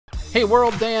Hey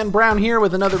world, Dan Brown here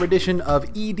with another edition of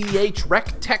EDH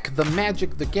Rec Tech, the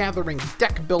Magic the Gathering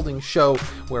deck building show,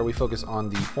 where we focus on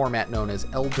the format known as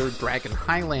Elder Dragon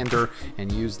Highlander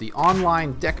and use the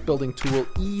online deck building tool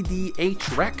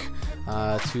EDH Rec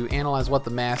to analyze what the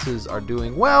masses are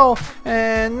doing well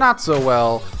and not so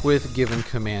well with given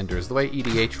commanders. The way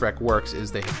EDH Rec works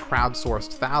is they have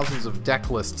crowdsourced thousands of deck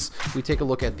lists. We take a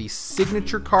look at the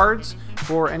signature cards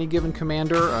for any given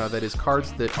commander, that is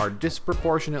cards that are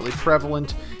disproportionately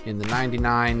prevalent in the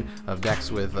 99 of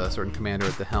decks with a certain commander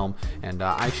at the helm, and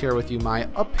I share with you my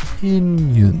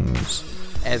opinions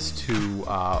as to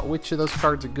which of those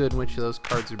cards are good and which of those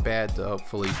cards are bad, to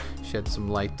hopefully shed some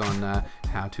light on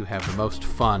how to have the most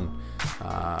fun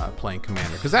playing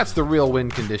commander, because that's the real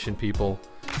win condition, people.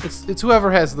 It's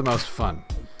whoever has the most fun.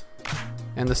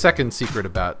 And the second secret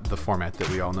about the format that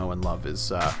we all know and love is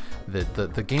that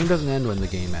the game doesn't end when the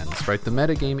game ends, right? The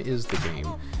meta game is the game,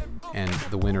 and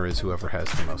the winner is whoever has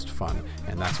the most fun,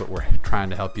 and that's what we're trying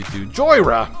to help you do.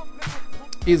 Jhoira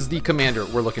is the commander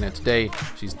we're looking at today.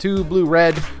 She's 2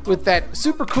 blue-red with that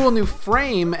super cool new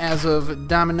frame as of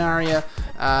Dominaria.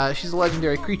 She's a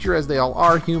legendary creature, as they all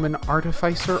are. Human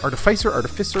artificer,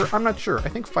 I'm not sure. I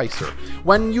think Ficer.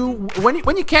 When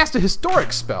you cast a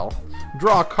historic spell,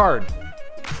 draw a card.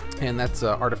 And that's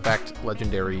Artifact,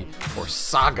 Legendary, or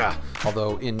Saga.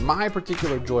 Although in my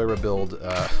particular Jhoira build,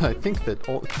 I think that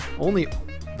only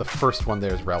the first one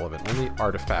there is relevant. Only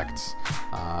Artifacts.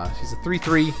 She's a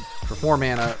 3/3 for 4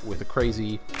 mana with a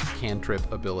crazy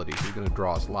cantrip ability. She's going to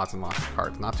draw us lots and lots of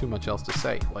cards. Not too much else to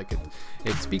say. Like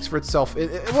it speaks for itself.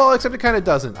 Well, except it kind of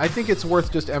doesn't. I think it's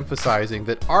worth just emphasizing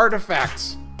that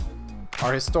Artifacts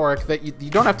are historic. That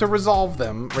you don't have to resolve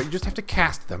them, right? You just have to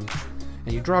cast them.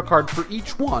 And you draw a card for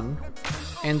each one,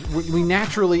 and we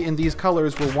naturally, in these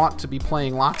colors, will want to be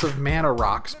playing lots of mana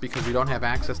rocks because we don't have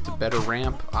access to better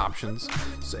ramp options.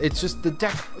 So it's just the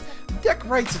deck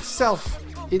writes itself,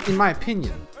 in my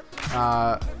opinion.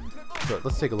 But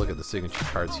let's take a look at the signature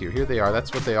cards here. Here they are.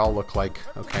 That's what they all look like.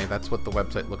 Okay, that's what the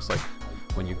website looks like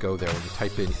when you go there, when you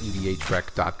type in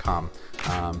edhrec.com.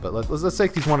 But let's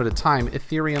take these one at a time.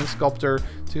 Ethereum Sculptor,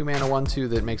 2 mana 1/2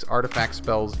 that makes artifact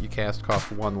spells you cast cost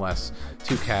 1 less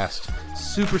to cast.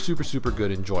 Super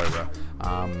good in Jhoira.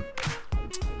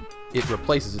 It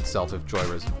replaces itself if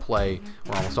Jhoira is in play.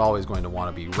 We're almost always going to want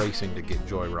to be racing to get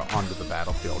Jhoira onto the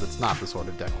battlefield. It's not the sort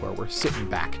of deck where we're sitting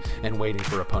back and waiting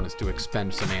for opponents to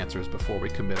expend some answers before we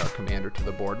commit our commander to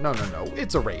the board. No.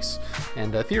 It's a race.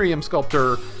 And Ethereum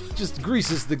Sculptor just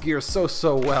greases the gear so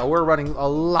well. We're running a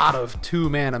lot of 2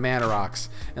 mana rocks.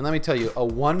 And let me tell you, a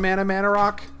 1 mana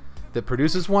rock that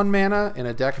produces 1 mana in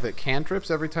a deck that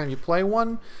cantrips every time you play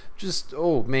one, just,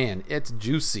 oh man, it's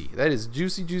juicy. That is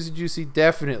juicy.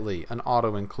 Definitely an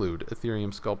auto include.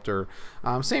 Ethereum Sculptor.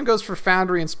 Same goes for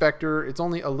Foundry Inspector. It's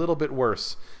only a little bit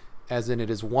worse, as in it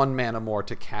is 1 mana more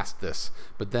to cast this,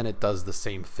 but then it does the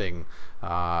same thing.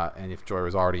 And if Jhoira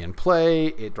is already in play,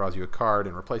 it draws you a card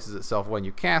and replaces itself when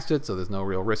you cast it, so there's no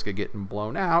real risk of getting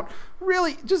blown out.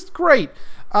 Really, just great.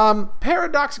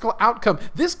 Paradoxical outcome.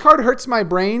 This card hurts my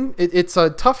brain. It's a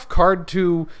tough card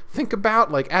to think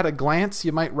about. Like, at a glance,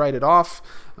 you might write it off.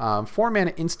 4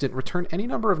 mana instant. Return any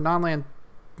number of non-land,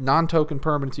 non-token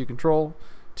permanents you control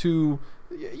to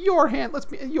your hand.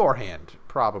 Your hand,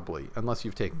 probably, unless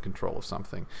you've taken control of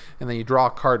something. And then you draw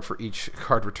a card for each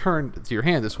card returned to your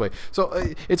hand this way. So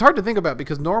it's hard to think about,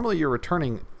 because normally you're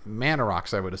returning mana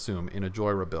rocks, I would assume, in a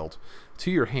Jhoira build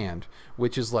to your hand,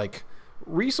 which is like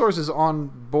resources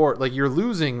on board. Like, you're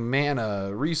losing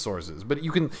mana resources, but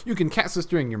you can cast this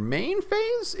during your main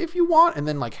phase if you want, and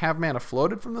then like have mana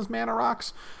floated from those mana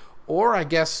rocks, or I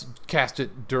guess cast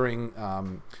it during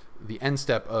the end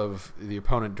step of the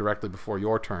opponent directly before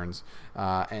your turns,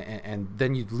 and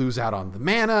then you'd lose out on the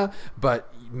mana,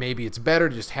 but maybe it's better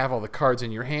to just have all the cards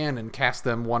in your hand and cast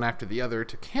them one after the other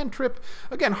to cantrip.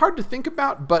 Again, hard to think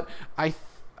about, but I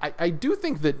do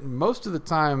think that most of the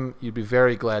time you'd be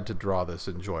very glad to draw this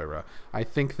in Jhoira. I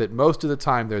think that most of the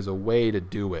time there's a way to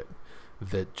do it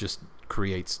that just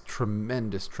creates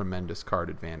tremendous card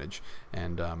advantage,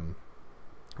 and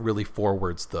really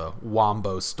forwards the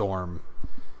Wombo Storm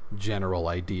general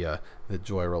idea that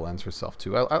Jhoira lends herself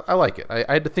to. I like it.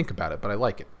 I had to think about it, but I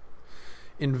like it.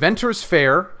 Inventor's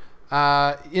Fair.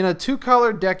 In a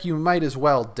 2-color deck, you might as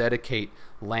well dedicate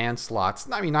land slots.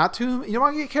 I mean, not too, you don't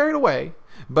want to get carried away,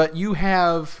 but you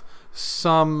have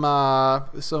some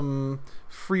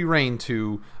free reign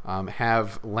to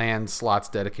have land slots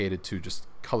dedicated to just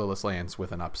colorless lands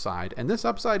with an upside, and this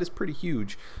upside is pretty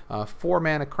huge. 4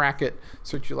 mana, crack it,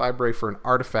 search your library for an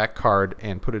artifact card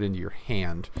and put it into your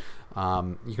hand.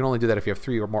 You can only do that if you have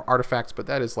 3 or more artifacts, but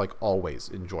that is like always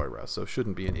in Jhoira, so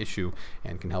shouldn't be an issue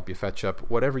and can help you fetch up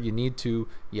whatever you need to.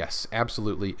 Yes,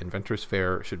 absolutely, Inventor's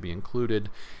Fair should be included.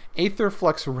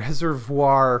 Aetherflux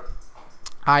Reservoir,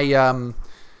 I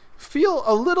feel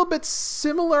a little bit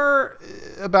similar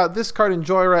about this card in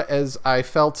Jhoira as I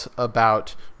felt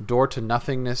about Door to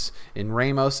Nothingness in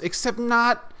Ramos, except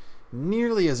not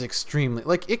nearly as extremely.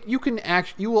 Like, you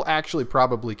will actually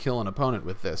probably kill an opponent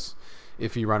with this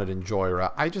if you run it in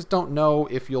Jhoira. I just don't know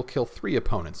if you'll kill 3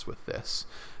 opponents with this.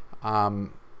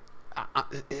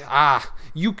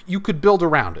 You could build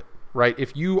around it, right?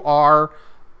 If you are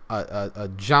a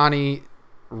Johnny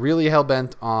really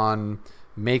hell-bent on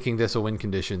making this a win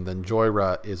condition, then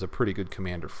Jhoira is a pretty good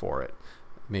commander for it.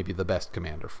 Maybe the best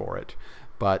commander for it.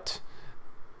 But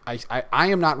I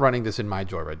am not running this in my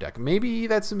Jhoira deck. Maybe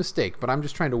that's a mistake, but I'm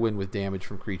just trying to win with damage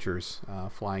from creatures,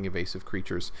 flying evasive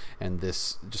creatures, and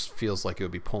this just feels like it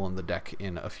would be pulling the deck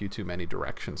in a few too many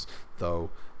directions. Though,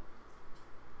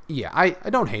 yeah, I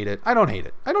don't hate it. I don't hate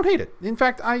it. I don't hate it. In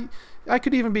fact, I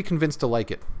could even be convinced to like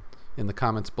it in the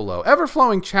comments below.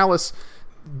 Everflowing Chalice,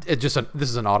 this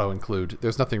is an auto-include.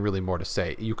 There's nothing really more to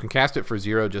say. You can cast it for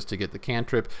 0 just to get the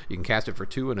cantrip. You can cast it for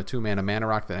 2, and a 2-mana mana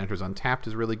rock that enters untapped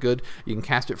is really good. You can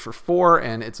cast it for 4,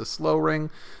 and it's a slow ring.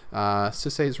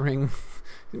 Sisei's Ring.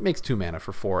 It makes 2 mana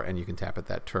for 4, and you can tap it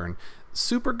that turn.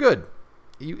 Super good.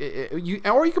 Or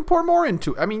you can pour more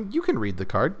into it. I mean, you can read the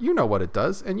card. You know what it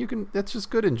does, and that's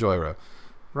just good in Jhoira.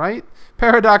 Right?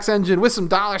 Paradox Engine with some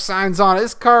 $signs on it.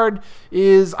 This card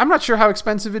is, I'm not sure how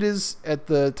expensive it is at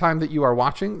the time that you are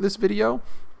watching this video,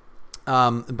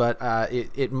 but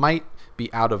it might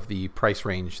be out of the price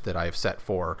range that I've set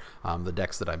for the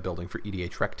decks that I'm building for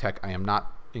EDH Rec Tech. I am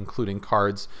not including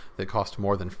cards that cost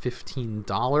more than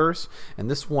 $15, and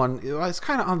this one is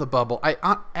kind of on the bubble.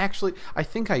 I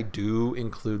think I do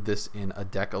include this in a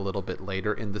deck a little bit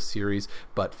later in the series,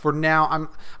 but for now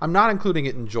I'm not including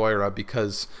it in Jhoira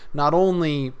because not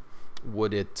only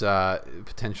would it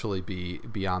potentially be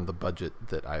beyond the budget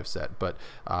that I've set, but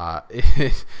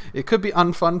it could be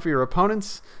unfun for your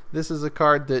opponents. This is a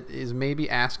card that is maybe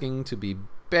asking to be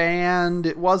banned.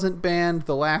 It wasn't banned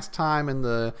the last time, and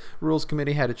the rules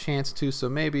committee had a chance to, so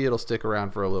maybe it'll stick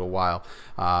around for a little while.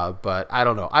 But I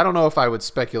don't know. I don't know if I would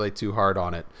speculate too hard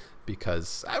on it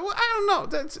because I don't know.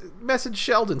 That's message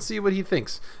Sheldon, see what he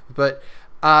thinks. But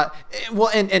well,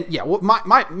 and yeah,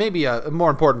 my maybe a more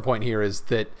important point here is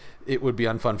that it would be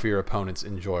unfun for your opponents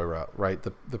in Jhoira, right?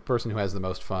 The person who has the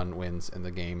most fun wins, and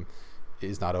the game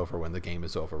is not over when the game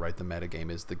is over, right? The meta game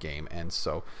is the game, and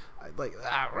so like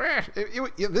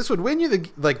this would win you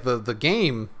the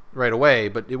game right away,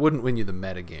 but it wouldn't win you the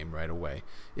meta game right away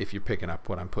if you're picking up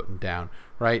what I'm putting down,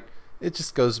 right? It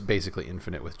just goes basically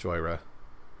infinite with Jhoira.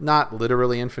 Not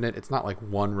literally infinite. It's not like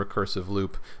one recursive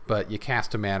loop, but you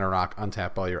cast a mana rock,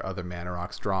 untap all your other mana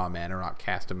rocks, draw a mana rock,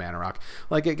 cast a mana rock.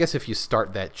 Like, I guess if you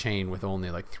start that chain with only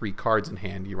like 3 cards in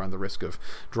hand, you run the risk of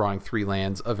drawing 3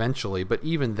 lands eventually, but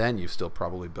even then you've still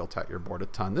probably built out your board a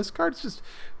ton. This card's just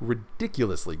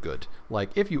ridiculously good.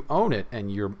 Like, if you own it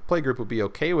and your playgroup would be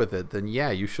okay with it, then yeah,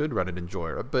 you should run it in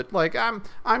Jhoira. But like, I'm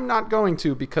not going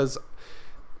to, because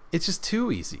it's just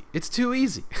too easy. It's too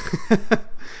easy.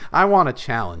 I want to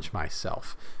challenge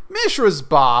myself. Mishra's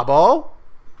Bauble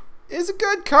is a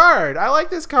good card. I like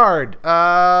this card.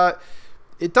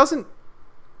 It doesn't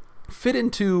fit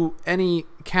into any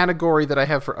category that I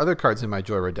have for other cards in my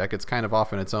Jhoira deck. It's kind of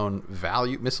off in its own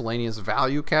value, miscellaneous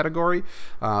value category,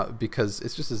 because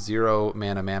it's just a 0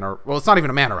 mana. Well, it's not even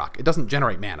a mana rock. It doesn't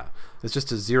generate mana. It's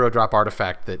just a 0-drop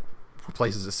artifact that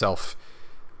replaces itself,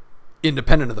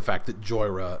 independent of the fact that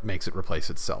Jhoira makes it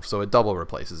replace itself. So it double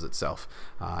replaces itself,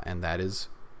 and that is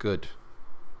good.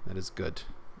 That is good.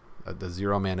 The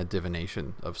 0-mana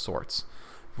divination of sorts.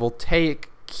 Voltaic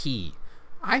Key.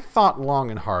 I thought long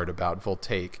and hard about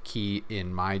Voltaic Key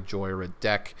in my Jhoira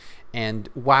deck, and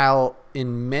while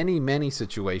in many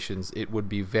situations it would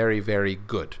be very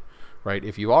good, right?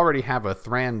 If you already have a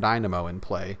Thran Dynamo in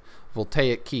play,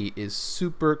 Voltaic Key is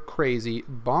super crazy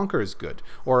bonkers good.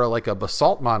 Or like a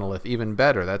Basalt Monolith, even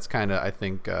better. That's kind of, I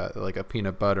think, like a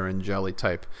peanut butter and jelly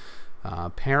type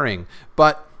pairing.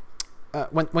 But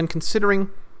when considering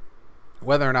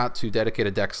whether or not to dedicate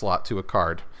a deck slot to a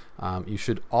card, you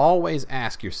should always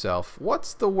ask yourself,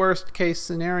 what's the worst case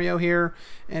scenario here?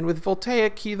 And with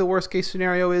Voltaic Key, the worst case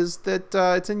scenario is that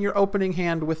it's in your opening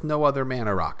hand with no other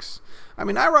mana rocks. I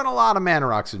mean, I run a lot of mana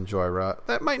rocks in Jhoira.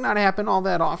 That might not happen all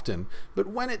that often, but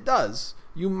when it does,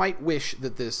 you might wish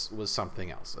that this was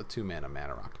something else, a 2-mana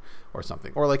mana rock or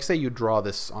something. Or like, say you draw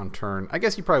this on turn. I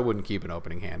guess you probably wouldn't keep an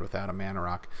opening hand without a mana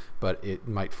rock, but it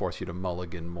might force you to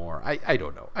mulligan more. I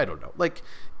don't know. I don't know. Like,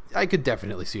 I could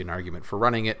definitely see an argument for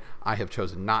running it. I have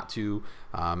chosen not to,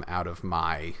 out of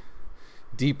my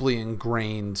deeply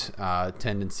ingrained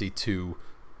tendency to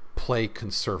play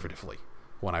conservatively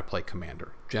when I play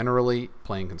Commander. Generally,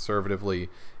 playing conservatively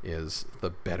is the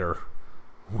better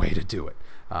way to do it.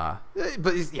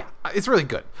 But yeah, it's really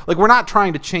good. Like, we're not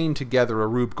trying to chain together a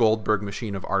Rube Goldberg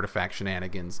machine of artifact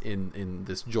shenanigans in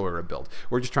this Jhoira build.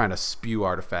 We're just trying to spew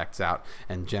artifacts out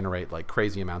and generate like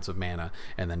crazy amounts of mana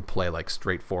and then play like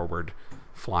straightforward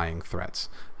flying threats.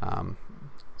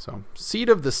 So Seed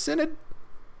of the Synod.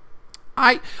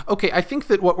 I think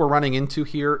that what we're running into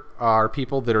here are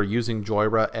people that are using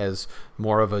Jhoira as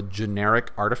more of a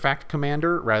generic artifact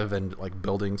commander rather than like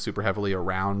building super heavily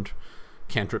around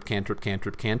cantrip, cantrip,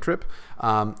 cantrip, cantrip.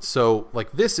 So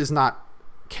like this is not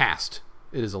cast.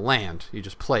 It is a land. You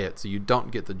just play it, so you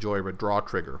don't get the Jhoira draw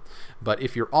trigger. But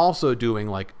if you're also doing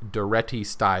like Duretti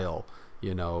style,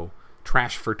 you know,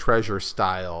 Trash for Treasure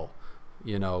style,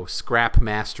 you know, Scrap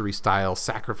Mastery style,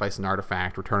 sacrifice an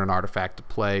artifact, return an artifact to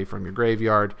play from your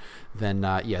graveyard, then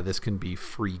yeah, this can be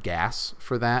free gas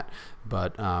for that.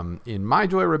 But in my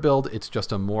Jhoira build, it's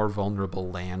just a more vulnerable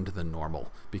land than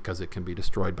normal because it can be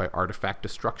destroyed by artifact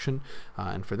destruction.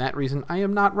 And for that reason, I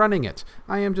am not running it.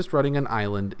 I am just running an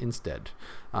island instead.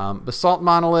 Basalt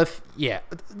Monolith, yeah,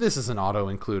 this is an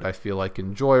auto-include, I feel like,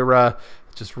 in Jhoira.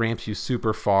 It just ramps you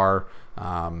super far.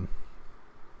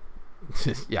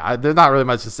 Yeah, there's not really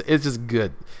much to say. It's just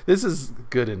good. This is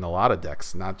good in a lot of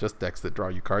decks, not just decks that draw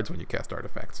you cards when you cast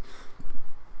artifacts.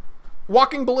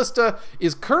 Walking Ballista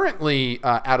is currently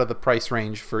out of the price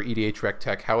range for EDH Rec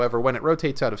Tech. However, when it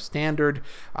rotates out of Standard,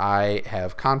 I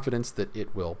have confidence that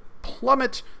it will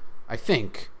plummet, I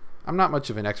think. I'm not much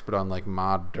of an expert on like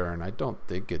Modern. I don't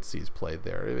think it sees play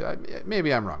there.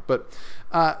 Maybe I'm wrong. But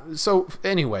so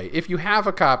anyway, if you have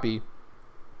a copy,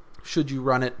 should you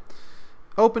run it?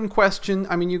 Open question.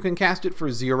 I mean, you can cast it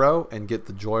for 0 and get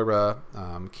the Jhoira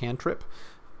cantrip,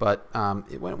 but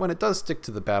when it does stick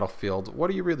to the battlefield, what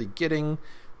are you really getting?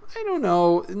 I don't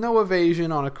know. No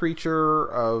evasion on a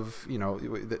creature of, you know,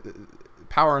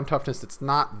 power and toughness that's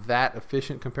not that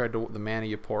efficient compared to the mana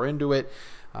you pour into it.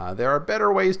 There are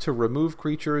better ways to remove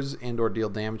creatures and or deal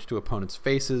damage to opponents'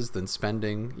 faces than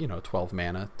spending, you know, 12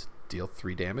 mana to deal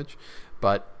 3 damage.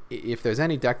 But if there's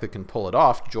any deck that can pull it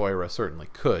off, Jhoira certainly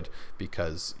could,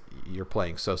 because you're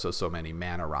playing so many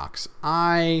mana rocks.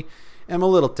 I am a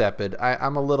little tepid.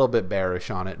 I'm a little bit bearish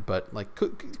on it, but like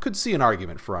could see an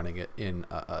argument for running it in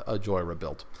a Jhoira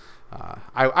build.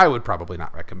 I would probably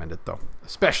not recommend it, though,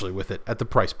 especially with it at the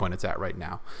price point it's at right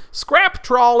now. Scrap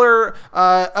Trawler,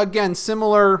 again,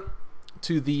 similar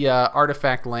to the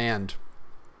Artifact Land.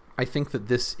 I think that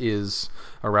this is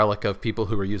a relic of people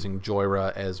who are using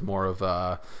Jhoira as more of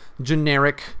a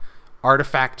generic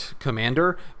artifact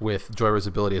commander with Jhoira's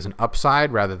ability as an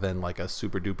upside rather than like a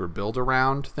super duper build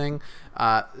around thing.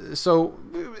 So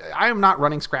I am not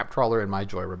running Scrap Trawler in my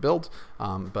Jhoira build,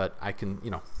 but I can,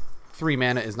 you know, 3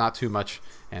 mana is not too much,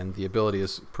 and the ability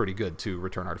is pretty good to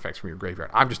return artifacts from your graveyard.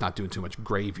 I'm just not doing too much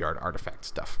graveyard artifact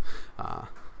stuff.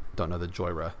 Don't know that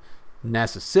Jhoira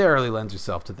necessarily lends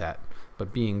herself to that,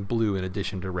 but being blue in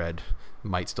addition to red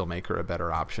might still make her a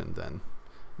better option than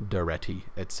Duretti,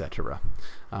 etc.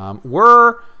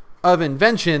 Whir of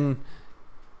Invention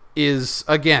is,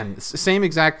 again, same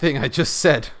exact thing I just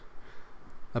said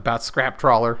about Scrap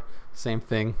Trawler. Same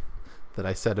thing that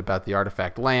I said about the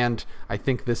Artifact Land. I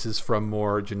think this is from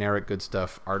more generic good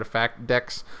stuff artifact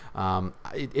decks.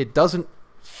 It doesn't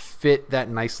fit that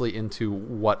nicely into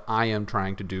what I am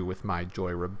trying to do with my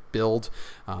Jhoira build.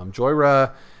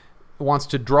 Jhoira wants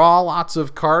to draw lots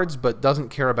of cards but doesn't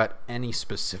care about any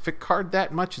specific card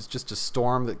that much. It's just a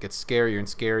storm that gets scarier and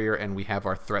scarier, and we have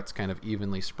our threats kind of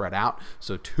evenly spread out,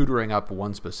 so tutoring up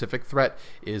one specific threat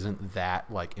isn't that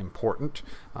like important.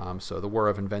 So the Whir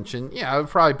of Invention, yeah, it would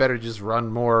probably better just run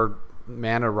more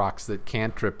mana rocks that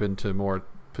cantrip into more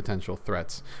potential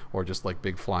threats, or just like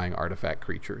big flying artifact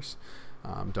creatures.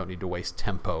 Don't need to waste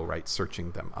tempo, right,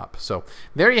 searching them up. So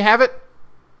there you have it.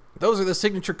 Those are the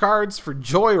signature cards for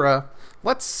Jhoira.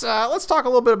 Let's talk a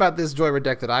little bit about this Jhoira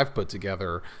deck that I've put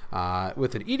together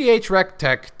with an EDH Rec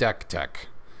Tech deck tech.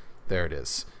 There it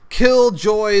is.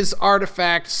 Killjoy's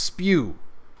Artifact Spew.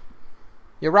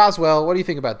 Yeah, Roswell, what do you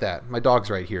think about that? My dog's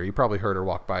right here. You probably heard her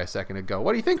walk by a second ago.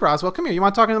 What do you think, Roswell? Come here. You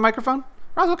want to talk into the microphone?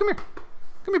 Roswell, come here.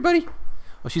 Come here, buddy.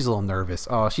 Oh, she's a little nervous.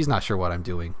 Oh, she's not sure what I'm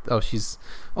doing. Oh, she's...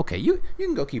 Okay, you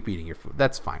can go keep eating your food.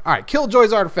 That's fine. All right,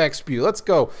 Killjoy's Artifact Spew. Let's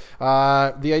go.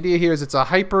 The idea here is it's a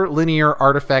hyper-linear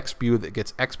artifact spew that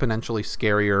gets exponentially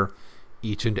scarier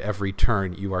each and every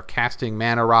turn. You are casting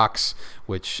mana rocks,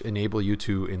 which enable you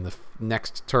to, in the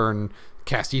next turn,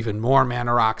 cast even more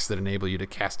mana rocks that enable you to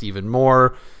cast even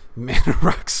more mana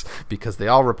rocks because they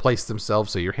all replace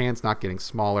themselves, so your hand's not getting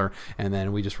smaller. And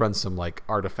then we just run some like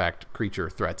artifact creature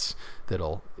threats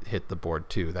that'll hit the board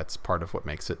too. That's part of what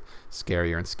makes it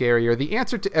scarier and scarier. The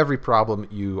answer to every problem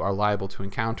you are liable to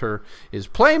encounter is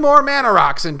play more mana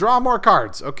rocks and draw more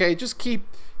cards. Okay, just keep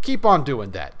on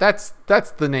doing that. That's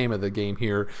the name of the game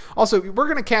here. Also, we're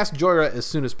going to cast Jhoira as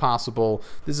soon as possible.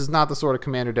 This is not the sort of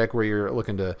commander deck where you're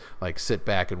looking to like sit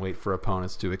back and wait for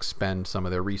opponents to expend some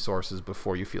of their resources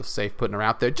before you feel safe putting her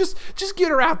out there. Just get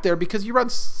her out there because you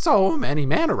run so many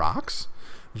mana rocks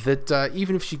that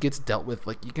even if she gets dealt with,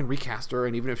 like, you can recast her,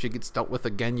 and even if she gets dealt with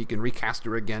again, you can recast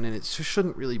her again, and it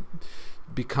shouldn't really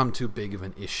become too big of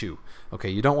an issue. Okay,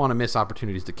 you don't want to miss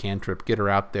opportunities to cantrip. Get her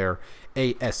out there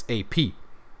ASAP.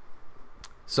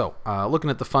 So, looking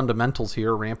at the fundamentals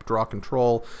here, ramp, draw,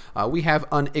 control, we have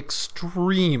an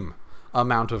extreme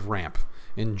amount of ramp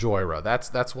in Jhoira.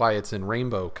 That's why it's in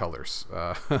rainbow colors.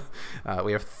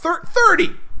 We have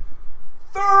 30!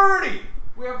 30!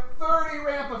 We have 30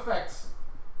 ramp effects.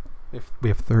 We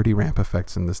have 30 ramp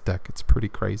effects in this deck. It's pretty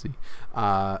crazy.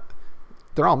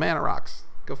 They're all mana rocks.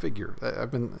 Go figure.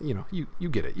 I've been, you know, you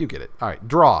get it. You get it. All right,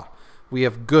 draw. We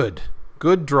have good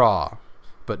draw,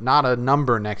 but not a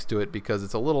number next to it because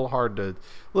it's a little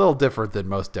different than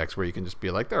most decks where you can just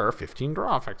be like, there are 15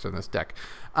 draw effects in this deck.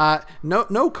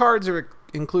 No cards are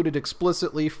included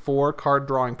explicitly for card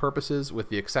drawing purposes, with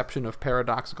the exception of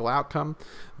Paradoxical Outcome.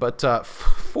 But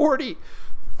 49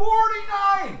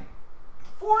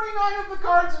 of the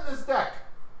cards in this deck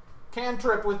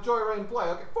cantrip with Jhoira in play.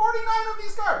 Okay, 49 of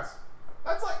these cards.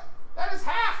 That is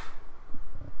half.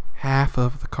 Half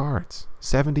of the cards.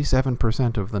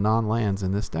 77% of the non-lands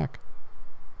in this deck.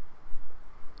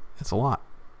 It's a lot.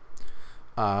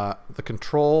 The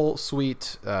control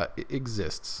suite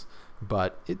exists,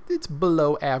 but it's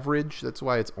below average. That's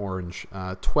why it's orange.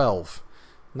 12.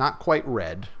 Not quite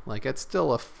red. Like, it's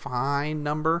still a fine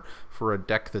number for a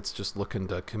deck that's just looking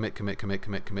to commit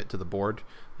to the board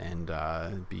and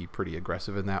be pretty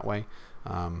aggressive in that way.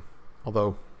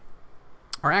 Although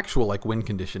our actual win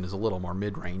condition is a little more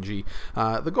mid-rangey.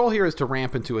 The goal here is to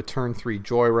ramp into a turn 3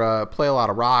 Jhoira, play a lot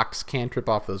of rocks, cantrip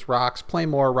off those rocks, play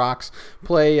more rocks,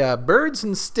 play birds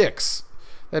and sticks.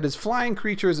 That is flying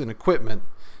creatures and equipment.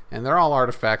 And they're all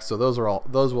artifacts, so those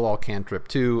will all cantrip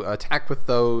too. Attack with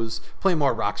those, play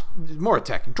more rocks, more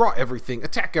attacking, draw everything,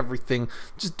 attack everything,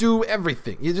 just do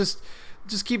everything. You just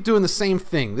keep doing the same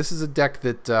thing. This is a deck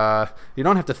that you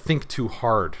don't have to think too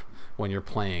hard when you're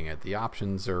playing it. The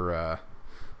options are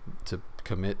to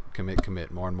commit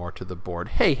more and more to the board.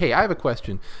 Hey, I have a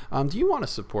question. Do you want to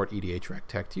support EDH Rec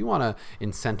Tech? Do you want to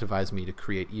incentivize me to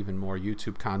create even more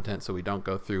YouTube content so we don't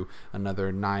go through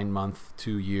another 9-month,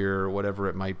 2-year, whatever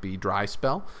it might be, dry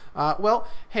spell? Well,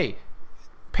 hey,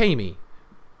 pay me.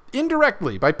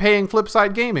 Indirectly by paying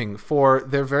Flipside Gaming for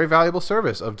their very valuable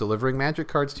service of delivering Magic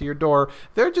cards to your door.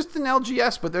 They're just an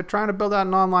LGS, but they're trying to build out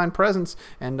an online presence,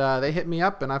 and they hit me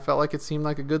up, and I felt like it seemed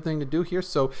like a good thing to do here.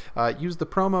 So use the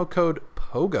promo code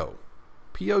POGO,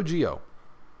 P-O-G-O,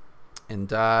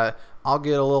 and I'll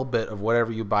get a little bit of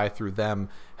whatever you buy through them.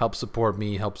 Help support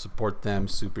me, help support them.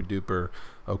 Super duper.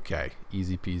 Okay,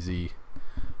 easy peasy,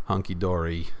 hunky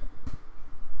dory,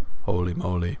 holy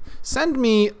moly. Send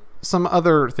me some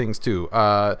other things too,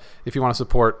 if you want to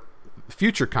support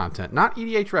future content, not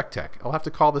EDH Rec Tech. I'll have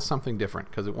to call this something different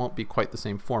because it won't be quite the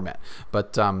same format.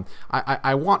 But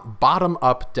I want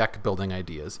bottom-up deck building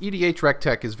ideas. EDH Rec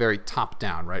Tech is very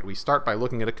top-down, right? We start by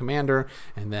looking at a commander,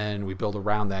 and then we build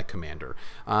around that commander.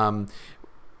 For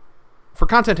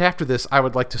content after this, I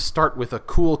would like to start with a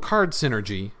cool card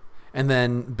synergy and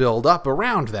then build up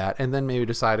around that, and then maybe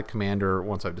decide a commander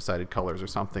once I've decided colors or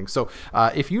something. So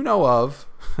if you know of,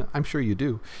 I'm sure you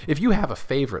do, if you have a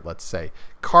favorite, let's say,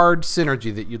 card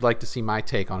synergy that you'd like to see my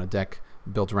take on a deck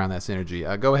built around that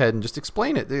synergy, go ahead and just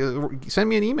explain it. Send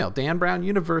me an email,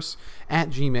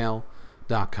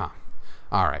 danbrownuniverse@gmail.com.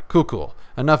 All right, cool.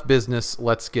 Enough business.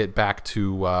 Let's get back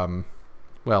to,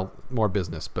 well, more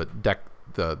business, but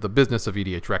the business of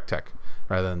EDH Rec Tech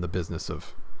rather than the business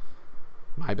of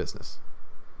my business.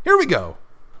 Here we go.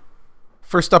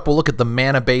 First up, we'll look at the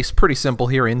mana base. Pretty simple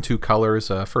here in 2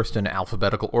 colors. First in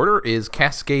alphabetical order is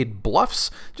Cascade Bluffs,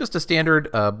 just a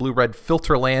standard blue-red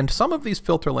filter land. Some of these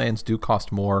filter lands do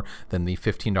cost more than the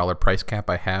 $15 price cap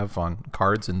I have on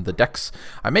cards in the decks.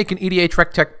 I make an EDH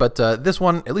Rec Tech, but this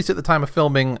one, at least at the time of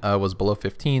filming, was below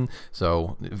 15,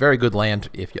 so very good land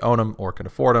if you own them or can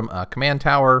afford them. Command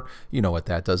Tower, you know what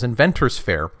that does. Inventor's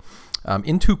Fair.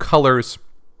 In 2 colors,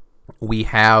 we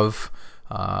have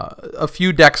a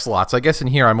few deck slots. I guess in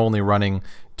here I'm only running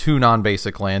 2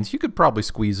 non-basic lands. You could probably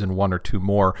squeeze in 1 or 2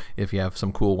 more if you have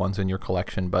some cool ones in your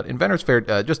collection, but Inventor's Fair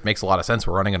just makes a lot of sense.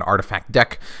 We're running an artifact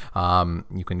deck.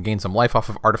 You can gain some life off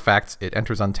of artifacts. It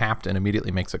enters untapped and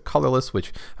immediately makes it colorless,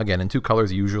 which, again, in 2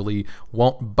 colors usually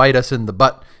won't bite us in the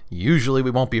butt. Usually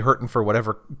we won't be hurting for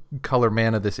whatever color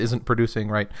mana this isn't producing,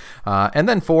 right? And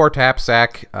then 4, tap,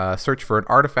 sack, search for an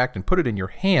artifact and put it in your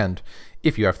hand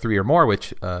if you have 3 or more,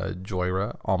 which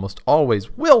Jhoira almost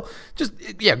always will. Just,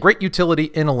 yeah, great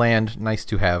utility in a land. Nice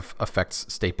to have effects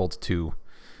stapled to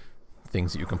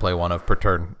things that you can play 1 of per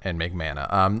turn and make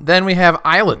mana. Then we have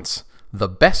Islands. The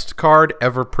best card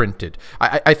ever printed.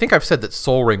 I think I've said that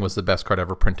Sol Ring was the best card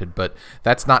ever printed, but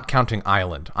that's not counting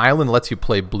Island. Island lets you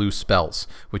play blue spells,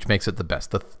 which makes it the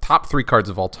best. The top 3 cards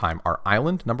of all time are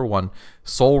Island, number 1,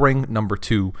 Sol Ring, number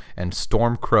 2, and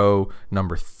Stormcrow,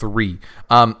 number 3.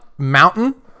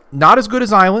 Mountain, not as good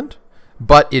as Island,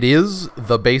 but it is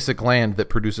the basic land that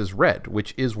produces red,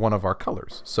 which is one of our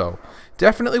colors. So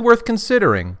definitely worth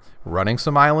considering running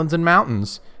some Islands and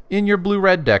Mountains in your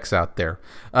blue-red decks out there.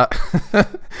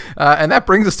 And that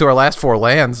brings us to our last 4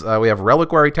 lands. We have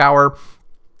Reliquary Tower.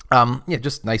 Yeah,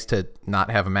 just nice to not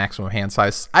have a maximum hand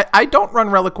size. I don't run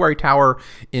Reliquary Tower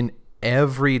in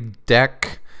every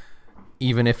deck,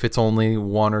 even if it's only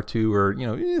 1 or 2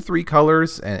 or 3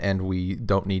 colors, and we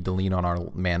don't need to lean on our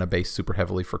mana base super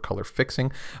heavily for color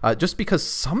fixing, just because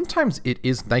sometimes it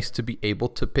is nice to be able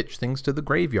to pitch things to the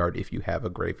graveyard if you have a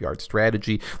graveyard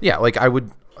strategy. Yeah, like I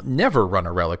would never run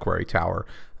a Reliquary Tower,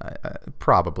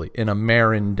 probably in a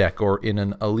Marin deck or in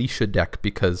an Alicia deck,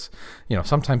 because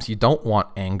sometimes you don't want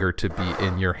anger to be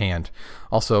in your hand.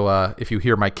 Also, if you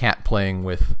hear my cat playing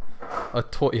with a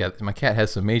toy, yeah, my cat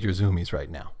has some major zoomies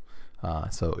right now.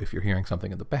 So if you're hearing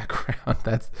something in the background,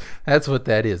 that's what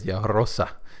that is. Yeah,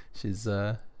 Rosa. She's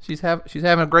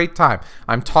having a great time.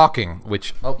 I'm talking,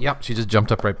 which, oh, yep, she just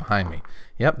jumped up right behind me.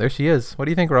 Yep, there she is. What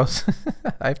do you think, Rose?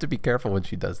 I have to be careful when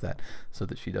she does that so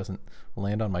that she doesn't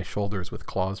land on my shoulders with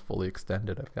claws fully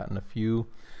extended. I've gotten a few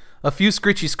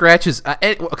scritchy scratches.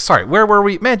 Sorry, where were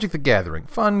we? Magic the Gathering.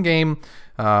 Fun game.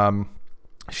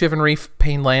 Shivan Reef,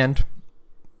 Painland.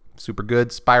 Super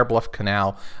good. Spire Bluff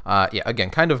Canal. Yeah, again,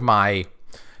 kind of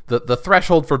the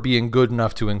threshold for being good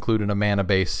enough to include in a mana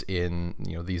base in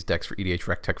these decks for EDH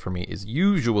Rec Tech for me is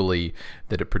usually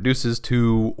that it produces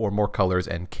 2 or more colors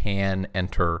and can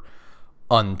enter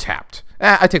untapped.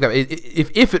 I take that.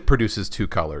 If it produces 2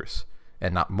 colors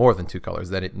and not more than 2 colors,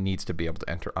 then it needs to be able to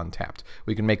enter untapped.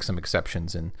 We can make some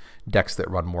exceptions in decks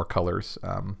that run more colors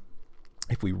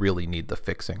if we really need the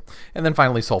fixing. And then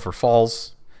finally, Sulphur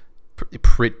Falls.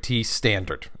 Pretty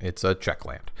standard. It's a check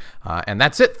land. And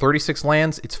that's it. 36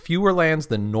 lands. It's fewer lands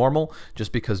than normal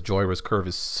just because Jhoira's curve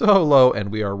is so low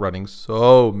and we are running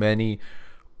so many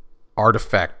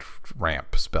artifact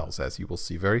ramp spells, as you will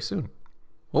see very soon.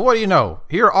 Well, what do you know?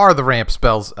 Here are the ramp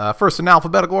spells. First in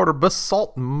alphabetical order,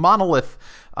 Basalt Monolith.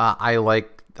 I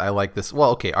like this. Well,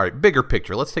 okay, all right, bigger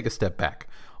picture. Let's take a step back.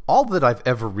 All that I've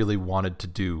ever really wanted to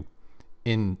do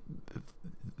in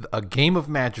a game of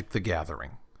Magic the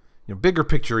Gathering, bigger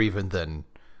picture even than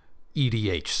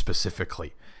EDH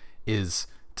specifically, is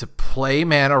to play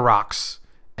mana rocks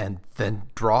and then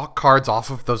draw cards off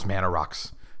of those mana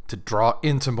rocks to draw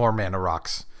into more mana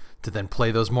rocks, to then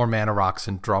play those more mana rocks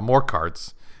and draw more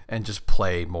cards and just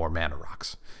play more mana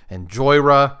rocks. And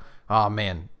Jhoira, oh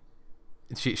man,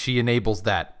 she enables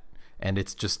that. And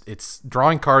it's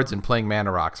drawing cards and playing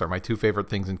mana rocks are my 2 favorite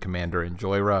things in Commander, and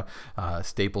Jhoira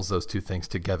staples those 2 things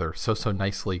together so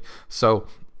nicely. So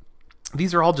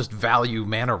these are all just value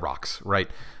mana rocks, right?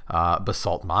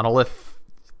 Basalt Monolith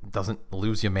doesn't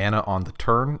lose you mana on the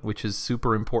turn, which is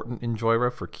super important in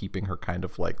Jhoira for keeping her kind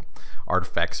of like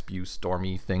artifact spew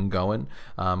stormy thing going.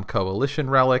 Coalition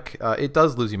Relic, it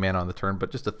does lose you mana on the turn,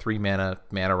 but just a 3 mana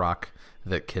rock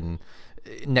that can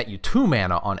net you 2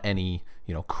 mana on any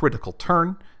critical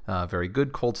turn. Very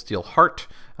good. Cold Steel Heart,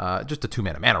 just a 2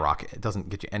 mana rock. It doesn't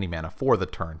get you any mana for the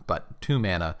turn, but 2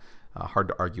 mana. Hard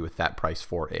to argue with that price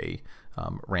for a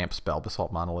ramp spell.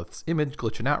 Basalt Monolith's image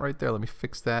glitching out right there. Let me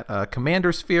fix that.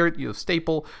 Commander Sphere,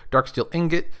 Staple, Darksteel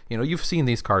Ingot. You've seen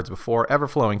these cards before.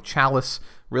 Everflowing Chalice,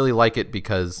 really like it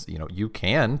because you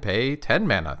can pay 10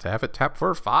 mana to have it tap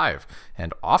for 5,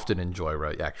 and often in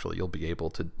Jhoira actually you'll be able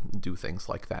to do things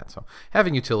like that. So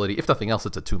having utility, if nothing else,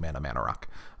 it's a 2 mana rock.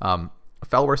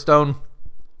 Fellware Stone,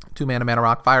 2 mana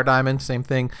rock. Fire Diamond, same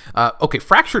thing. Okay,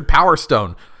 Fractured Power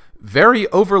Stone. Very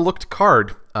overlooked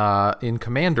card in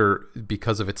Commander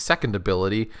because of its second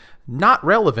ability. Not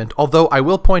relevant, although I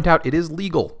will point out it is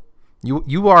legal.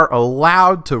 You are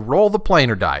allowed to roll the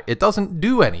planar die. It doesn't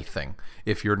do anything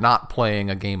if you're not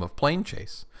playing a game of plane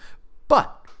chase.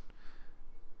 But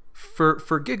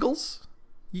for giggles,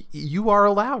 you are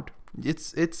allowed.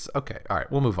 It's okay. All right,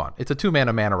 we'll move on. It's a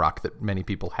 2-mana mana rock that many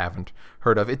people haven't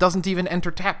heard of. It doesn't even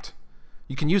enter tapped.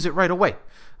 You can use it right away.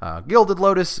 Gilded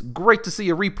Lotus, great to see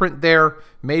a reprint there.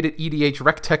 Made it EDH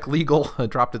RecTech legal.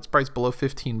 Dropped its price below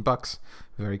 $15.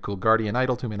 Very cool. Guardian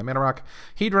Idol, 2-mana mana rock.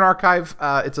 Hedron Archive,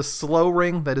 it's a slow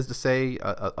ring. That is to say,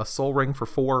 a soul ring for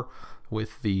 4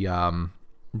 with the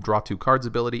draw 2 cards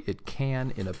ability. It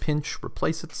can, in a pinch,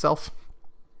 replace itself.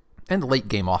 And late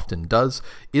game often does.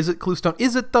 Is it Cluestone?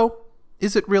 Is it, though?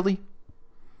 Is it really?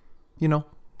 You know,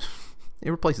 it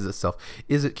replaces itself.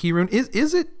 Is it Keyrune?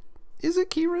 Is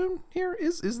it Keyrune here?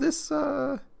 Is this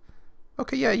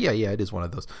okay, yeah, it is one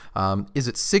of those. Is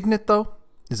it Signet though?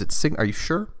 Is it Are you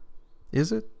sure?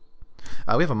 Is it?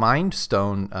 We have a Mind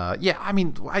Stone. Yeah, I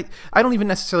mean, I don't even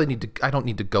necessarily need to. I don't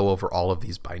need to go over all of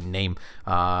these by name.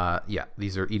 Yeah,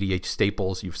 these are EDH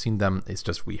staples. You've seen them. It's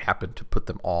just we happen to put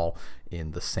them all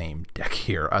in the same deck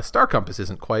here. Star Compass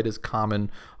isn't quite as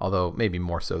common, although maybe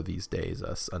more so these days.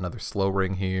 Another slow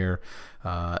ring here.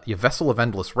 Yeah, Vessel of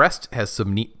Endless Rest has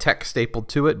some neat tech stapled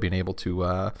to it. Being able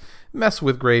to mess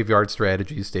with graveyard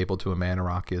strategies stapled to a mana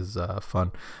rock is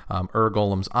fun.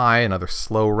 Golem's Eye, another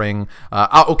slow ring.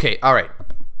 Okay, all right.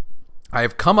 I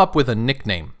have come up with a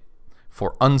nickname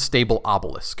for Unstable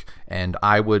Obelisk, and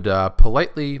I would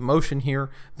politely motion here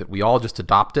that we all just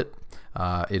adopt it.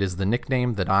 It is the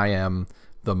nickname that I am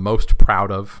the most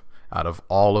proud of out of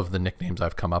all of the nicknames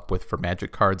I've come up with for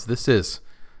Magic cards. This is,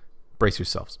 brace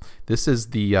yourselves, this is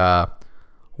the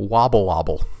Wobble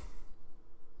Wobble.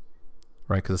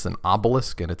 Right, because it's an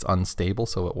obelisk and it's unstable,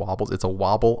 so it wobbles. It's a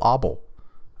Wobble Obble.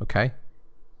 Okay?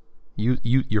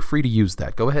 You're free to use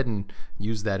that. Go ahead and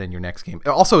use that in your next game.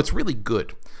 Also, it's really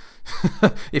good.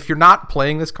 If you're not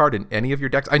playing this card in any of your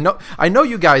decks, I know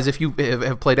you guys, if you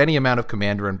have played any amount of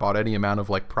Commander and bought any amount of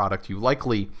like product, you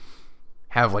likely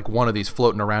have like one of these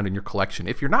floating around in your collection.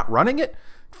 If you're not running it,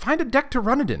 find a deck to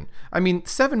run it in. I mean,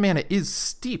 7 mana is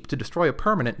steep to destroy a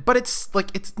permanent, but it's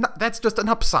not. That's just an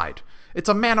upside. It's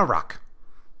a mana rock.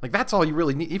 Like, that's all you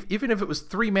really need. Even if it was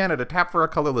 3 mana to tap for a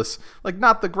colorless, like,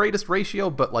 not the greatest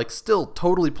ratio, but, like, still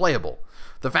totally playable.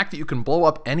 The fact that you can blow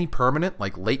up any permanent,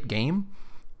 like, late game,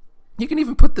 you can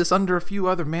even put this under a few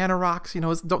other mana rocks, you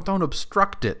know, don't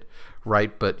obstruct it,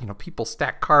 right? But, you know, people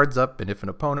stack cards up, and if an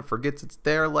opponent forgets it's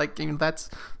there, like, you know,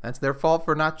 that's their fault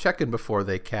for not checking before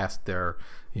they cast their,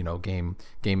 you know,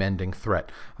 game-ending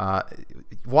threat.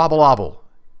 Wobble Wobble,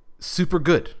 super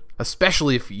good.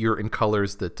 Especially if you're in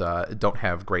colors that don't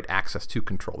have great access to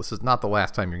control. This is not the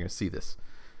last time you're going to see this.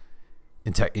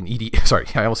 In EDH, sorry,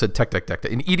 I almost said tech.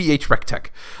 In EDH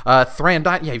RecTech.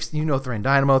 Yeah, you know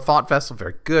Dynamo, Thought Vessel,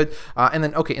 very good. And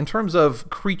then, okay, in terms of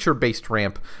creature-based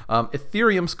ramp,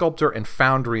 Ethereum Sculptor and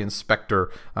Foundry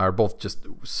Inspector are both just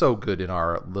so good in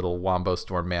our little Wombo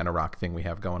Storm mana rock thing we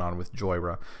have going on with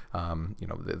Jhoira. You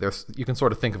know, you can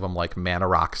sort of think of them like mana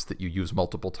rocks that you use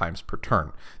multiple times per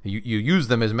turn. You use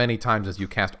them as many times as you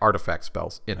cast artifact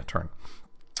spells in a turn.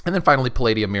 And then finally,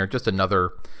 Palladium Mirror, just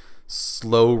another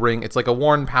slow ring. It's like a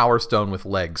worn Power Stone with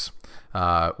legs,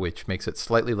 which makes it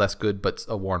slightly less good, but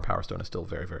a worn Power Stone is still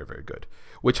very, very, very good,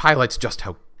 which highlights just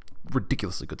how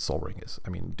ridiculously good Soul Ring is. I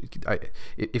mean,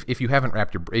 if you haven't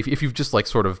wrapped your, if you've just like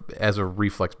sort of as a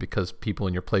reflex because people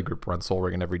in your playgroup run Soul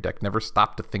Ring in every deck, never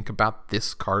stop to think about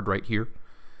this card right here.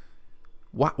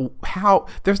 How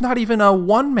there's not even a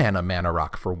 1 mana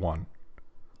rock for 1.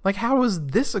 Like, how is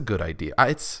this a good idea?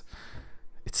 It's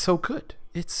so good.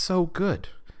 It's so good.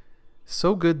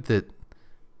 So good that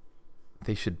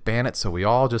they should ban it so we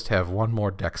all just have one more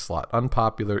deck slot.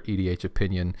 Unpopular EDH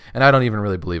opinion, and I don't even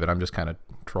really believe it. I'm just kind of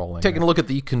trolling. Taking a look at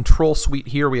the control suite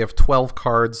here, we have 12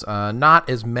 cards. Not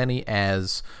as many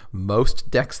as most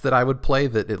decks that I would play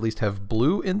that at least have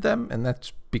blue in them, and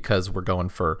that's because we're going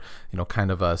for, you know, kind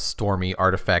of a stormy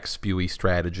artifact spewy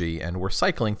strategy, and we're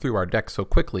cycling through our deck so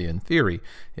quickly, in theory,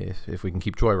 if we can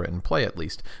keep Jhoira in play at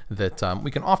least, that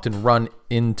we can often run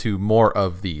into more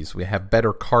of these. We have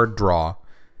better card draw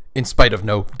in spite of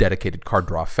no dedicated card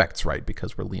draw effects, right,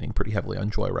 because we're leaning pretty heavily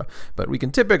on Jhoira. But we can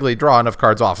typically draw enough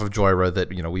cards off of Jhoira that,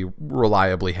 you know, we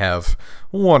reliably have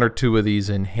 1 or 2 of these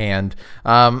in hand.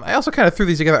 I also kind of threw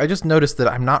these together. I just noticed that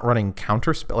I'm not running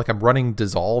Counterspell. Like, I'm running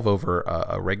Dissolve over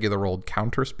a regular old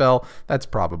Counterspell. That's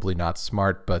probably not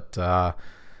smart, but I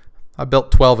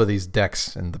built 12 of these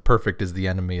decks, and the perfect is the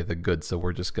enemy of the good, so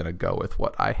we're just going to go with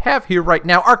what I have here right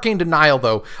now. Arcane Denial,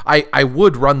 though, I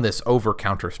would run this over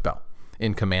Counterspell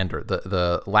in Commander.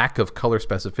 The lack of color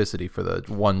specificity for the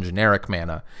 1 generic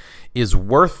mana is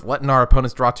worth letting our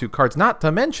opponents draw 2 cards, not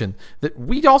to mention that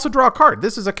we also draw a card.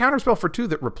 This is a counterspell for 2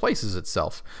 that replaces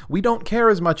itself. We don't care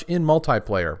as much in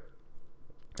multiplayer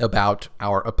about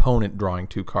our opponent drawing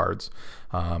 2 cards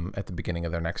at the beginning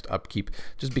of their next upkeep,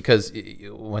 just because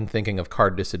when thinking of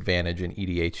card disadvantage in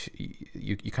EDH,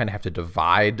 you kind of have to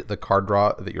divide the card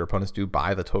draw that your opponents do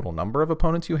by the total number of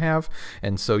opponents you have,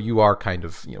 and so you are kind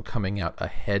of coming out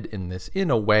ahead in this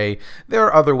in a way. There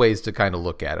are other ways to kind of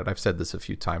look at it. I've said this a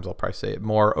few times. I'll probably say it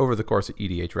more over the course of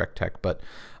EDH Rec Tech, but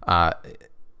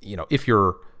if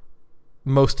you're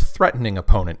most threatening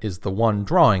opponent is the one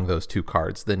drawing those 2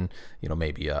 cards, then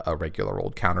maybe a regular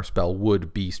old counterspell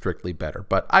would be strictly better.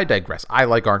 But I digress. I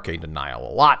like Arcane Denial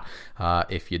a lot.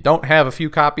 If you don't have a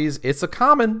few copies, it's a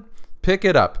common. Pick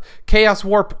it up. Chaos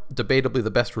Warp, debatably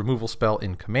the best removal spell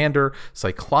in Commander.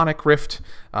 Cyclonic Rift,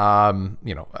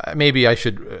 maybe I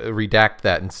should redact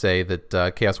that and say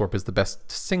that Chaos Warp is the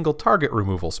best single target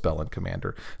removal spell in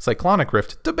Commander. Cyclonic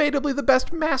Rift, debatably the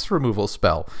best mass removal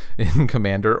spell in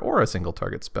Commander, or a single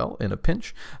target spell in a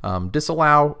pinch.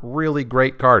 Disallow, really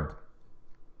great card.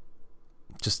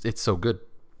 Just, it's so good.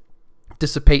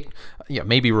 Dissipate,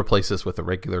 maybe replace this with a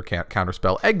regular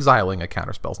counterspell. Exiling a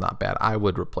counterspell is not bad. I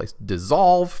would replace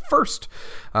Dissolve first.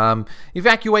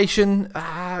 Evacuation,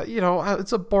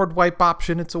 it's a board wipe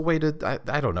option. It's a way to,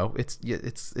 I don't know.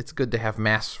 It's good to have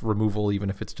mass removal,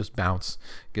 even if it's just bounce.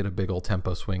 Get a big old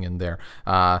tempo swing in there.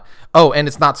 And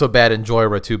it's not so bad in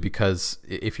Jhoira too, because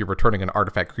if you're returning an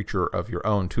artifact creature of your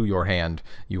own to your hand,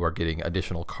 you are getting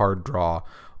additional card draw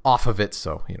off of it.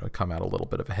 So come out a little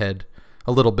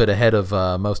bit ahead of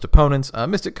most opponents.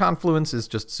 Mystic Confluence is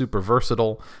just super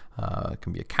versatile. It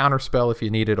can be a counter spell if you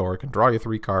need it, or it can draw you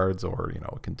 3 cards, or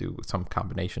it can do some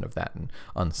combination of that and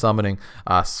unsummoning.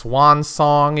 Swan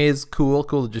Song is cool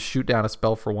to just shoot down a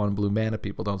spell for 1 blue mana.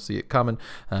 People don't see it coming.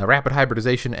 Rapid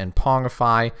Hybridization and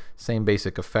Pongify, same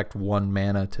basic effect, 1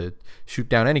 mana to shoot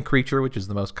down any creature, which is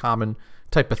the most common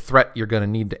type of threat you're going to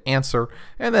need to answer.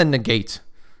 And then Negate,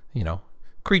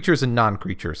 creatures and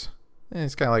non-creatures.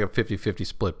 It's kind of like a 50-50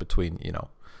 split between,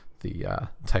 the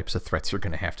types of threats you're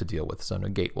going to have to deal with. So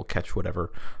Negate will catch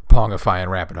whatever Pongify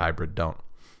and Rapid Hybrid don't.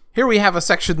 Here we have a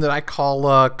section that I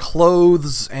call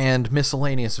Clothes and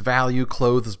Miscellaneous Value.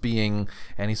 Clothes being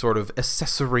any sort of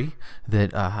accessory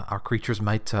that our creatures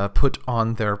might put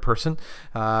on their person.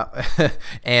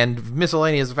 And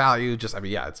miscellaneous value,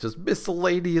 it's just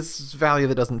miscellaneous value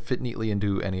that doesn't fit neatly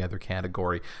into any other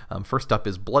category. First up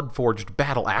is Bloodforged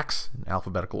Battle Axe, in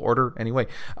alphabetical order anyway.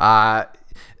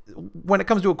 When it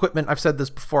comes to equipment, I've said this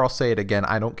before, I'll say it again,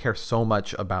 I don't care so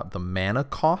much about the mana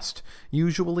cost,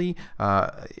 usually.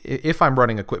 If I'm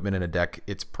running equipment in a deck,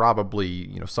 it's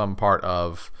probably, some part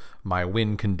of my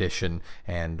win condition,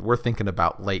 and we're thinking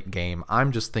about late game.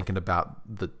 I'm just thinking about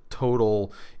the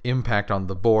total impact on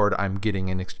the board I'm getting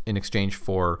in exchange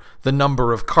for the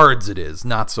number of cards it is,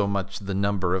 not so much the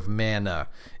number of mana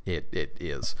it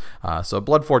is. So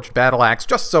Bloodforged Battle Axe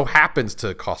just so happens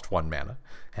to cost 1 mana.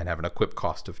 And have an equip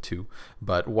cost of 2.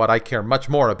 But what I care much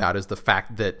more about is the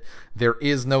fact that there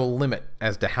is no limit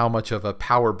as to how much of a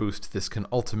power boost this can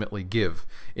ultimately give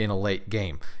in a late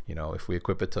game. If we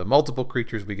equip it to multiple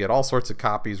creatures, we get all sorts of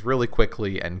copies really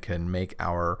quickly and can make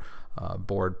our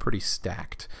board pretty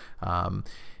stacked.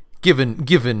 Given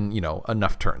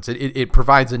enough turns. It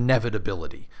provides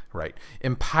inevitability, right?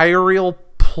 Imperial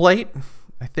Plate,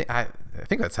 I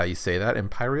think that's how you say that.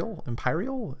 Imperial?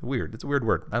 Weird. It's a weird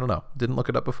word. I don't know. Didn't look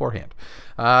it up beforehand.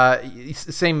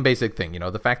 Same basic thing.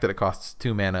 The fact that it costs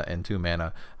 2 mana and 2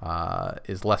 mana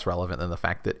is less relevant than the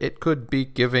fact that it could be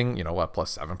giving,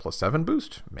 +7/+7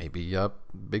 boost. Maybe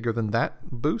bigger than that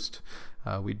boost.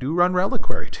 We do run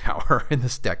Reliquary Tower in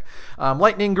this deck.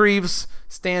 Lightning Greaves,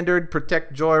 standard,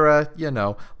 protect Jhoira,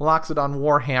 locks it on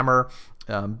Warhammer.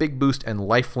 Big boost and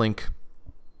lifelink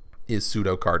is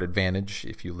pseudo card advantage.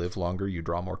 If you live longer, you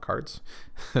draw more cards.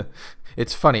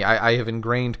 It's funny, I have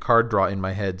ingrained card draw in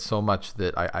my head so much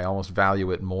that I almost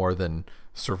value it more than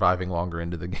surviving longer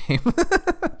into the game.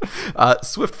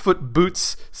 Swiftfoot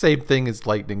Boots, same thing as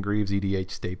Lightning Greaves,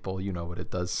 EDH staple. You know what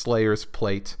it does. Slayer's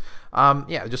Plate.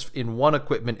 Just in one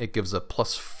equipment, it gives a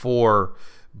 +4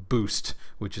 boost,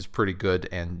 which is pretty good,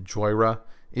 and Jhoira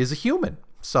is a human.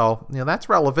 So, that's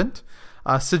relevant.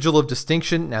 Sigil of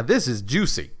Distinction. Now, this is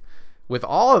juicy. With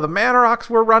all of the mana rocks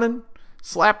we're running,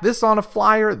 slap this on a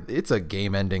flyer, it's a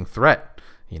game-ending threat.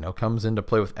 Comes into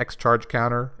play with X charge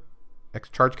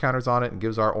counters on it, and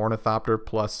gives our Ornithopter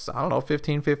plus,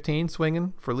 15/15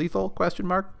 swinging for lethal, ?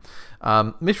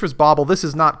 Mishra's Bauble, this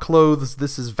is not clothes,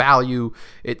 this is value.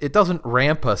 It doesn't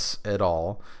ramp us at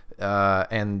all,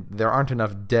 and there aren't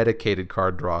enough dedicated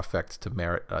card draw effects to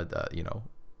merit,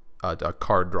 a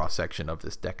card draw section of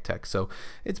this deck tech. So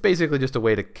it's basically just a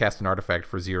way to cast an artifact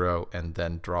for 0 and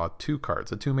then draw 2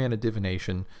 cards. A 2 mana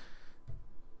divination.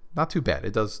 not too bad.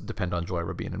 It does depend on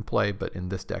Jhoira being in play, but in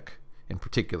this deck in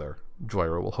particular,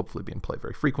 Jhoira will hopefully be in play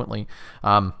very frequently.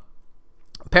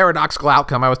 Paradoxical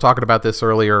outcome, I was talking about this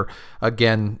earlier.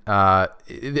 Again,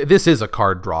 this is a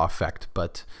card draw effect,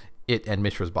 but it and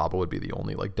Mishra's Bauble would be the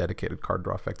only like dedicated card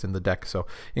draw effects in the deck, so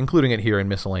including it here in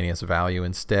miscellaneous value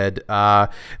instead.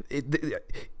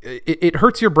 It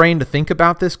hurts your brain to think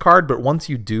about this card, but once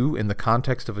you do in the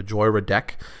context of a Jhoira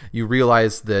deck, you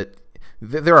realize that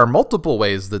there are multiple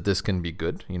ways that this can be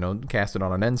good. You know, cast it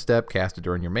on an end step, cast it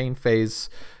during your main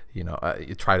phase. You know,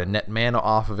 you try to net mana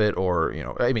off of it, or you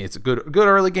know, I mean, it's a good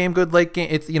early game, good late game.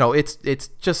 It's, you know, it's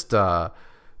just a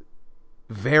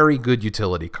very good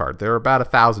utility card. There are about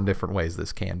 1,000 different ways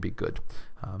this can be good,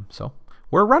 so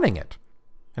we're running it.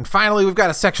 And finally, we've got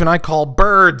a section I call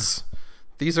birds.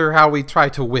 These are how we try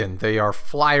to win. They are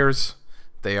flyers.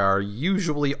 They are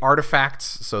usually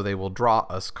artifacts, so they will draw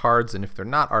us cards, and if they're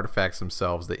not artifacts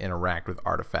themselves, they interact with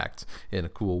artifacts in a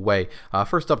cool way.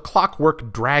 First up,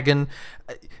 Clockwork Dragon.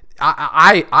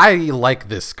 I like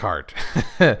this card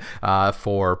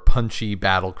for punchy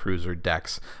battlecruiser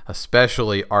decks,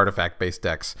 especially artifact-based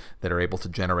decks that are able to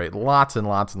generate lots and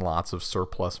lots and lots of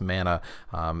surplus mana.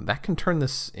 That can turn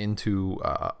this into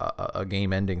a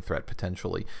game-ending threat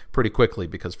potentially pretty quickly,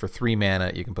 because for 3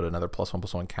 mana you can put another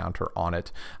 +1/+1 counter on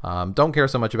it. Don't care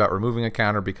so much about removing a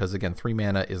counter, because again, 3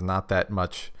 mana is not that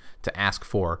much to ask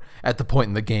for at the point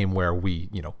in the game where we,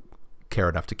 you know, care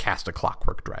enough to cast a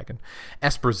Clockwork Dragon.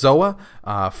 Esperzoa,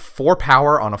 4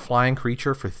 power on a flying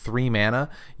creature for 3 mana.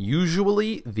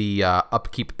 Usually the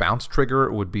upkeep bounce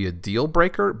trigger would be a deal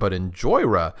breaker, but in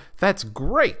Jhoira, that's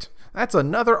great. That's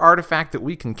another artifact that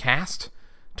we can cast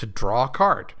to draw a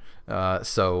card.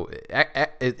 So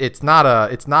it's not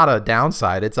a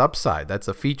downside, it's upside. That's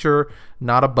a feature,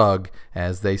 not a bug,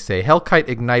 as they say. Hellkite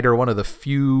Igniter, one of the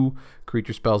few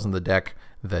creature spells in the deck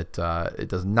that it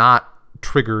does not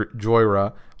trigger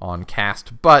Jhoira on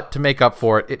cast, but to make up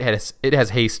for it, it has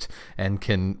haste and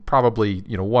can probably,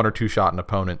 you know, 1 or 2 shot an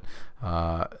opponent.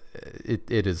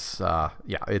 It is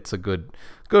yeah, it's a good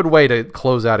way to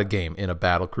close out a game in a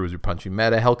battle cruiser punchy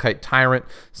meta. Hellkite Tyrant,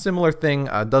 similar thing,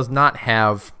 does not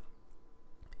have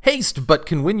haste, but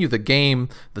can win you the game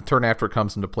the turn after it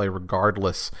comes into play,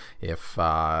 regardless if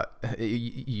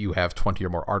you have 20 or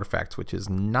more artifacts, which is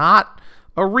not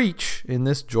a reach in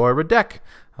this Jhoira deck.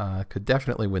 Could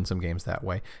definitely win some games that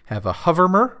way. Have a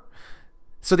Hovermer.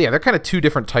 So yeah, they're kind of 2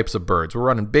 different types of birds. We're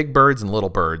running big birds and little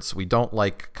birds. We don't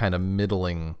like kind of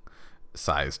middling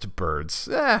sized birds.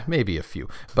 Maybe a few,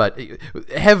 but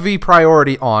heavy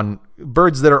priority on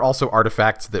birds that are also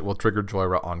artifacts that will trigger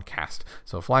Jhoira on cast.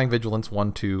 So Flying Vigilance,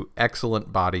 1/2,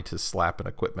 excellent body to slap an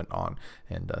equipment on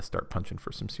and start punching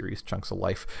for some serious chunks of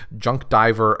life. Junk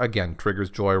Diver, again, triggers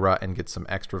Jhoira and gets some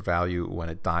extra value when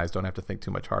it dies. Don't have to think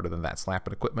too much harder than that. Slap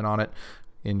an equipment on it.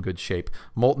 In good shape.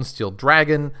 Molten Steel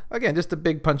Dragon, again, just a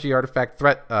big punchy artifact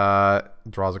threat.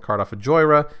 Draws a card off of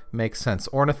Jhoira. Makes sense.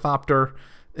 Ornithopter,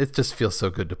 it just feels so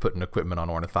good to put an equipment on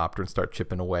Ornithopter and start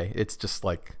chipping away. It's just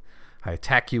like, I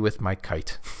attack you with my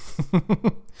kite. If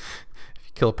you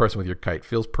kill a person with your kite,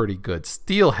 feels pretty good.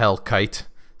 Steel Hellkite.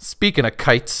 Speaking of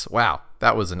kites, wow,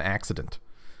 that was an accident.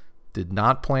 Did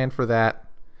not plan for that.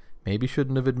 Maybe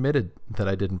shouldn't have admitted that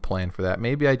I didn't plan for that.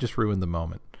 Maybe I just ruined the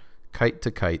moment. Kite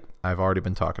to kite. I've already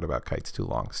been talking about kites too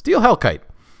long. Steel Hellkite.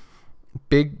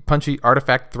 Big punchy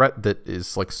artifact threat that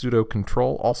is like pseudo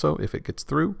control also if it gets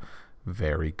through.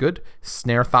 Very good.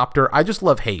 Snarethopter. I just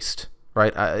love haste,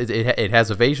 right? It has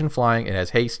evasion flying. It has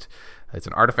haste. It's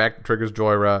an artifact that triggers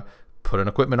Jhoira. Put an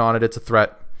equipment on it. It's a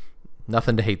threat.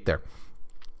 Nothing to hate there.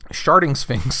 Sharding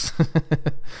Sphinx.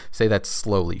 Say that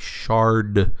slowly.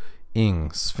 Sharding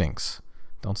Sphinx.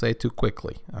 Don't say it too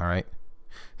quickly, all right?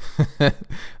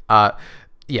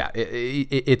 Yeah,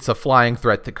 it's a flying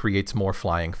threat that creates more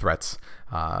flying threats.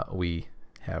 We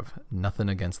have nothing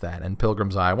against that. And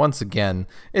Pilgrim's Eye, once again,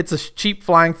 it's a cheap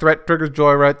flying threat, triggers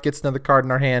Jhoira, gets another card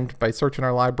in our hand by searching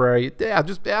our library. Yeah,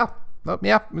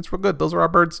 it's real good. Those are our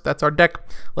birds. That's our deck.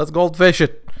 Let's goldfish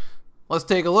it. Let's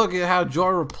take a look at how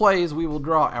Jhoira plays. We will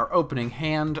draw our opening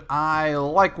hand. I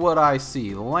like what I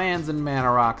see. Lands and mana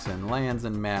rocks and lands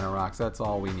and mana rocks. That's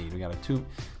all we need. We got a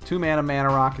two mana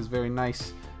rock is very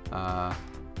nice.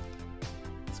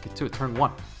 Let's get to it. Turn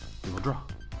 1. We will draw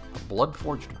a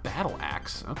Bloodforged Battle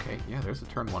Axe. Okay, yeah, there's a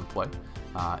turn 1 play.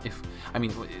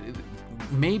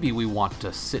 Maybe we want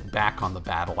to sit back on the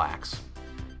Battle Axe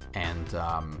and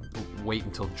wait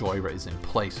until Jhoira is in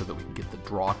play so that we can get the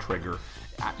draw trigger.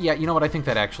 Yeah, you know what? I think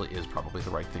that actually is probably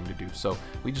the right thing to do. So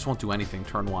we just won't do anything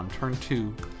turn 1. Turn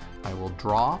 2, I will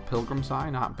draw Pilgrim's Eye,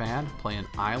 not bad. Play an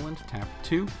island, tap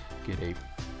 2, get a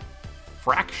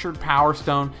Fractured Power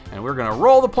Stone, and we're going to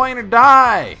roll the planar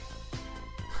die.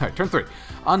 All right, turn 3.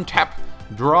 Untap,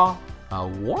 draw a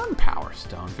Worn Power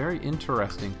Stone. Very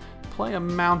interesting. Play a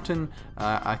mountain.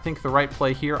 I think the right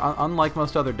play here, unlike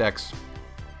most other decks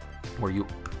where you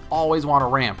always want to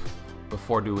ramp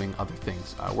before doing other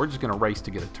things. We're just going to race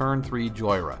to get a turn 3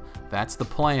 Jhoira. That's the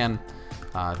plan.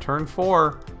 Turn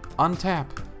 4, untap,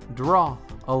 draw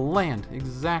a land.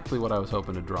 Exactly what I was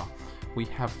hoping to draw. We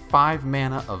have 5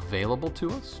 mana available to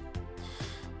us.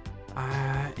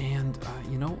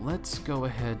 You know, let's go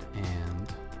ahead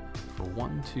and, for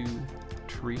 1, 2,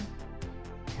 3,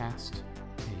 cast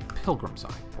a Pilgrim's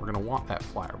Eye. We're going to want that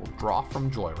flyer. We'll draw from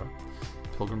Jhoira.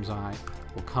 Pilgrim's Eye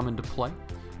will come into play.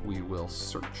 We will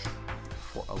search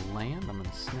for a land. I'm going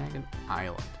to snag an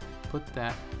island. Put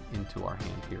that into our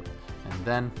hand here. And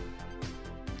then,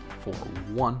 for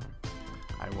 1,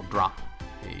 I will drop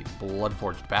a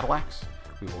Bloodforged Battle Axe.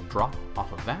 We will drop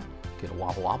off of that, get a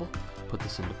Wobble Wobble, put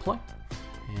this into play.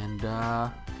 And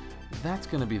that's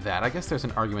going to be that. I guess there's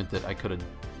an argument that I could have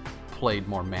played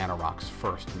more mana rocks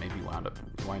first and maybe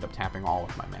wind up tapping all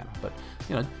of my mana. But,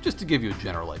 you know, just to give you a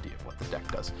general idea of what the deck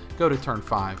does. Go to turn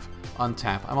 5,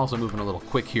 untap. I'm also moving a little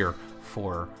quick here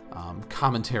for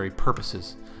commentary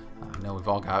purposes. I know we've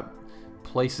all got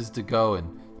places to go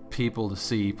and people to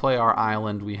see. Play our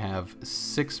island. We have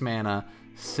 6 mana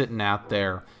sitting out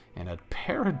there and a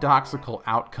paradoxical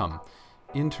outcome.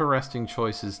 Interesting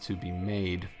choices to be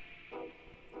made.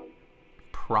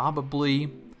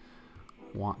 Probably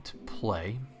want to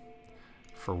play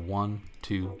for 1,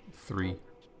 2, 3,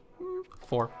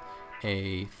 4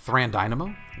 a Thran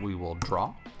Dynamo. We will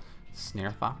draw.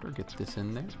 Snare Thopter, get this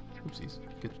in there. Oopsies,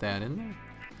 get that in there.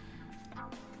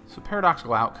 So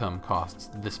paradoxical outcome costs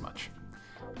this much.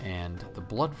 And the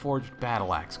Bloodforged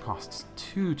Battle Axe costs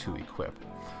 2 to equip.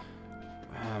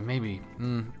 Maybe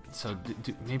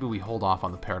we hold off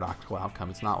on the paradoxical outcome.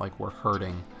 It's not like we're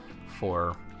hurting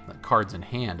for cards in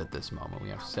hand at this moment. We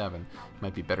have 7. It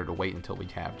might be better to wait until we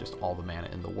have just all the mana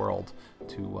in the world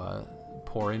to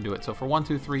pour into it. So for 1,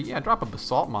 2, 3, yeah, drop a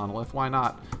Basalt Monolith. Why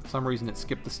not? For some reason it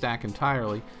skipped the stack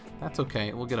entirely. That's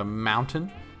okay. We'll get a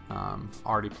mountain.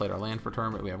 Already played our land for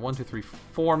turn, but we have 1, 2, 3,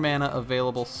 4 mana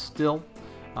available still.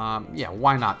 Yeah,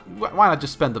 why not? Why not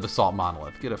just spend the Basalt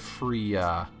Monolith? Get a free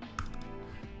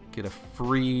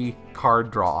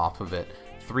card draw off of it.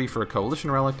 3 for a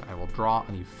Coalition Relic. I will draw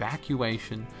an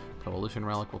Evacuation. Coalition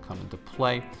Relic will come into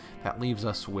play. That leaves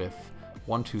us with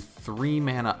 1, 2, 3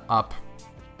 mana up.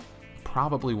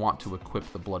 Probably want to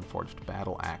equip the Bloodforged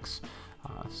Battle Axe.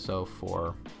 So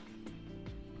for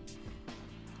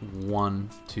 1,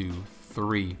 2,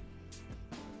 3.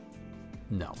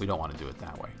 No, we don't want to do it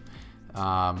that way.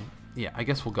 Yeah, I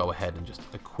guess we'll go ahead and just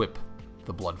equip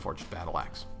the Bloodforged Battle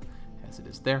Axe. As it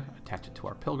is there, attach it to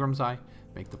our Pilgrim's Eye,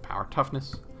 make the power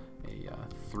toughness a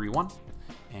 3/1,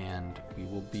 and we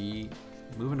will be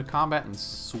moving to combat and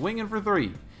swinging for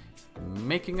 3,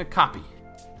 making a copy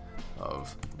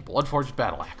of Bloodforged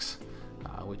Battle Axe,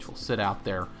 which will sit out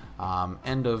there.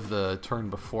 End of the turn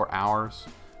before ours,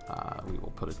 we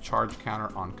will put a charge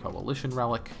counter on Coalition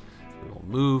Relic. We will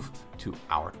move to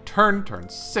our turn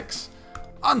 6.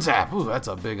 Untap! Ooh, that's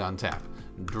a big untap.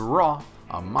 Draw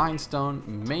a Mind Stone,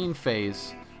 main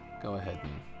phase. Go ahead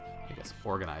and, I guess,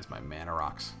 organize my mana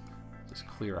rocks. Just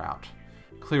clear out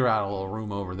a little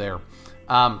room over there.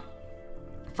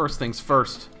 First things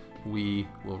first, we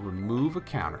will remove a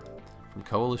counter from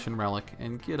Coalition Relic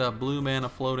and get a blue mana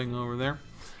floating over there.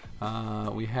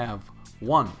 We have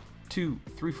 1, 2,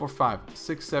 3, 4, 5,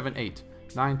 6, 7, 8,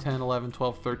 9, 10, 11,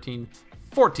 12, 13,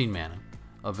 14 mana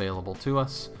available to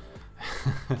us.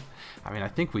 I mean, I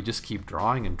think we just keep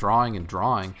drawing and drawing and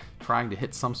drawing, trying to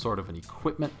hit some sort of an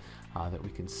equipment that we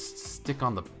can stick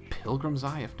on the Pilgrim's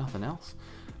Eye, if nothing else.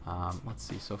 Let's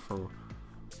see, so for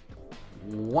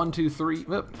 1, 2, 3,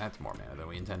 that's more mana than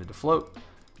we intended to float.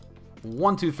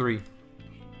 1, 2, 3,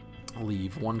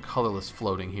 leave 1 colorless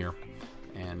floating here,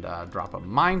 and drop a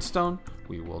Mind Stone.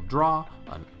 We will draw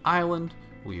an island.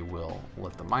 We will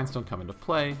let the Mind Stone come into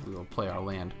play. We will play our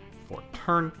land for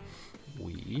turn.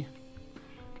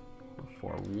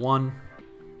 For 1,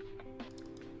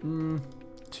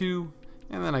 2,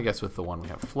 and then I guess with the 1 we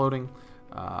have floating,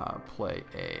 play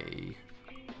a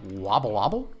Wobble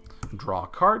Wobble, draw a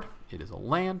card. It is a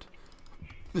land.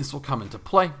 This will come into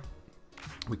play.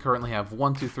 We currently have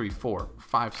 1, 2, 3, 4,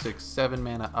 5, 6, 7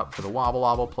 mana up for the Wobble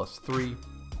Wobble plus 3.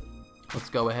 Let's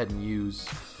go ahead and use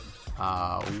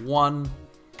 1,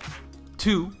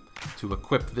 2 to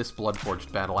equip this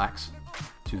Bloodforged Battle Axe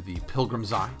to the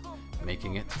Pilgrim's Eye,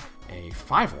 making it a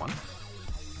 5/1.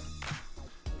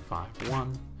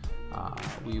 5/1.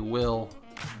 We will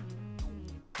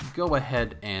go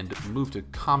ahead and move to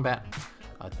combat,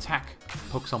 attack,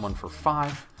 poke someone for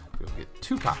 5. We'll get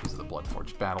 2 copies of the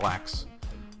Bloodforged Battle Axe.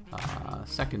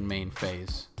 Second main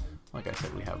phase. Like I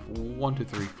said, we have 1, 2,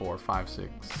 3, 4, 5,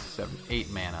 6, 7, 8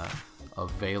 mana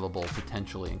available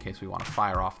potentially in case we want to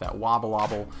fire off that Wobble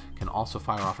Wobble. Can also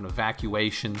fire off an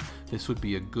Evacuation. This would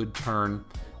be a good turn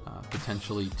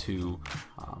potentially to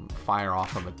fire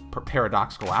off of a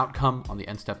paradoxical outcome on the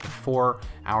end step before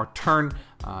our turn.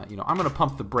 You know, I'm going to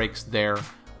pump the brakes there.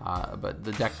 But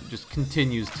the deck just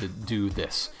continues to do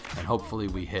this, and hopefully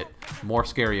we hit more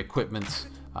scary equipments.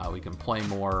 We can play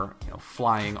more, you know,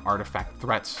 flying artifact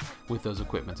threats with those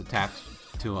equipments attached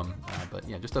to them. But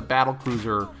yeah, just a battle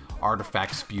cruiser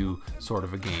artifact spew sort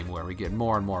of a game where we get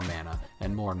more and more mana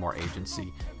and more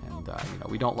agency. And you know,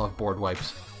 we don't love board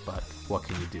wipes, but what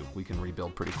can you do? We can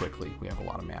rebuild pretty quickly. We have a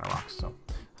lot of mana rocks, so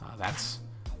that's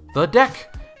the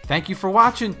deck. Thank you for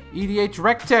watching EDH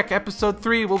Rec Tech Episode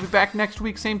 3. We'll be back next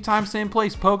week, same time, same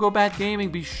place. Pogobat Gaming.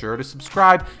 Be sure to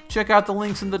subscribe. Check out the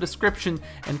links in the description.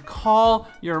 And call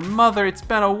your mother. It's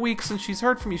been a week since she's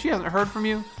heard from you. She hasn't heard from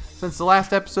you since the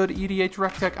last episode of EDH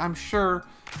Rec Tech. I'm sure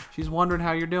she's wondering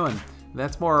how you're doing.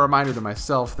 That's more a reminder to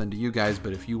myself than to you guys,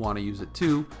 but if you want to use it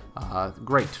too,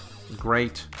 great.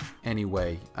 Great.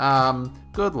 Anyway,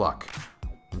 good luck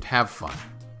and have fun.